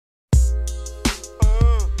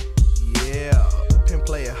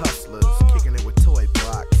Playa Hustlas, kicking it with toy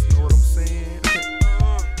blocks. You know what I'm saying?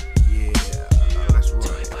 Yeah, that's right.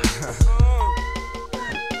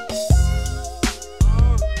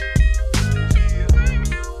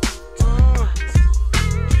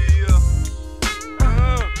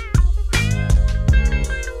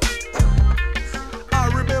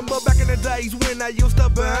 Days when I used to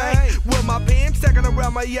bang with my pants tagging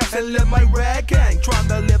around my ass and let my rag hang, trying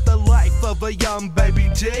to live the life of a young baby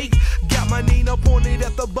G. Got my Nina pointed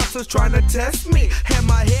at the busters trying to test me. Had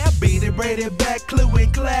my hair beaded, braided back, clue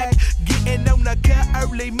and clack. Getting on the cut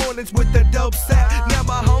early mornings with the dope sack. Now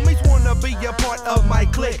my homies wanna be a part of my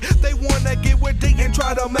clique. They wanna get with D and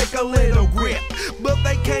try to make a little grip, but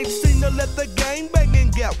they can't seem to let the game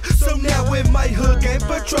banging go. So now with my hood game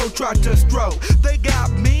patrol try to stroke, they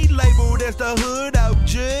got me labeled as the hood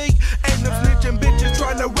OG. And them snitching bitches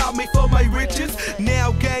trying to rob me for my riches.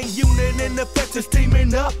 Now gang unit and the feds is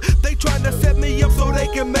teaming up. They trying to set me up so they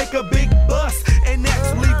can make a big bust, and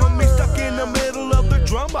that's leaving me stuck in the middle of the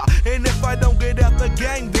drama. And if I don't get out the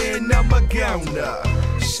game, then I'm a gonna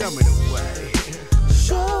show me the way.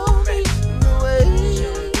 Show me the way.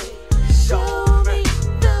 Show me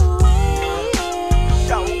the way.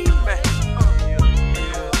 Show me.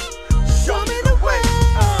 Show me the way.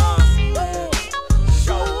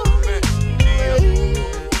 Show me the way.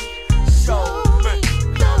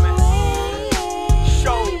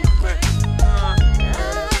 Show me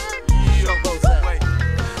the way.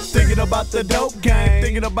 Thinking about the dope game,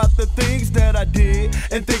 thinking about the things that I did,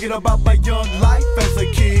 and thinking about my young life as a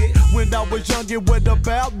kid. When I was young, it went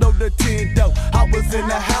about no Nintendo. I was in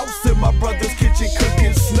the house in my brother's kitchen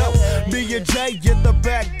cooking snow. Me and Jay in the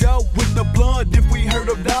back door with the blunt. If we heard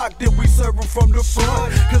him knock, then we serve him from the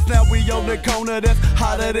front. Cause now we on the corner that's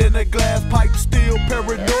hotter than a glass pipe. Still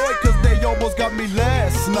paranoid cause they almost got me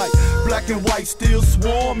last night. Black and white still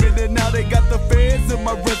swarming, and now they got the feds in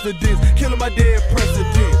my residence, killing my dead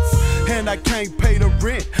presidents. And I can't pay the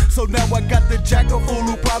rent, so now I got the jack of fool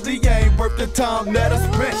who probably ain't worth the time that I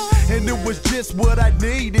spent. And it was just what I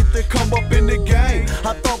needed to come up in the game.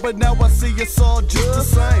 I thought, but now I see it's all just the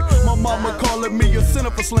same. My mama calling me a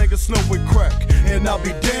sinner for slanging snow and crack, and I'll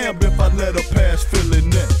be damned if I let her pass feeling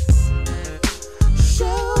that.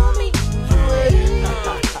 Show me the way.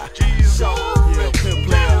 Show me Pimp,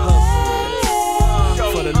 Playa,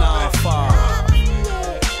 Hustlas for the 9-5.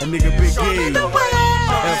 A nigga Big E,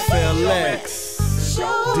 FLX,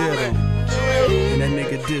 did him, and that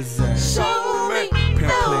nigga Dizzy.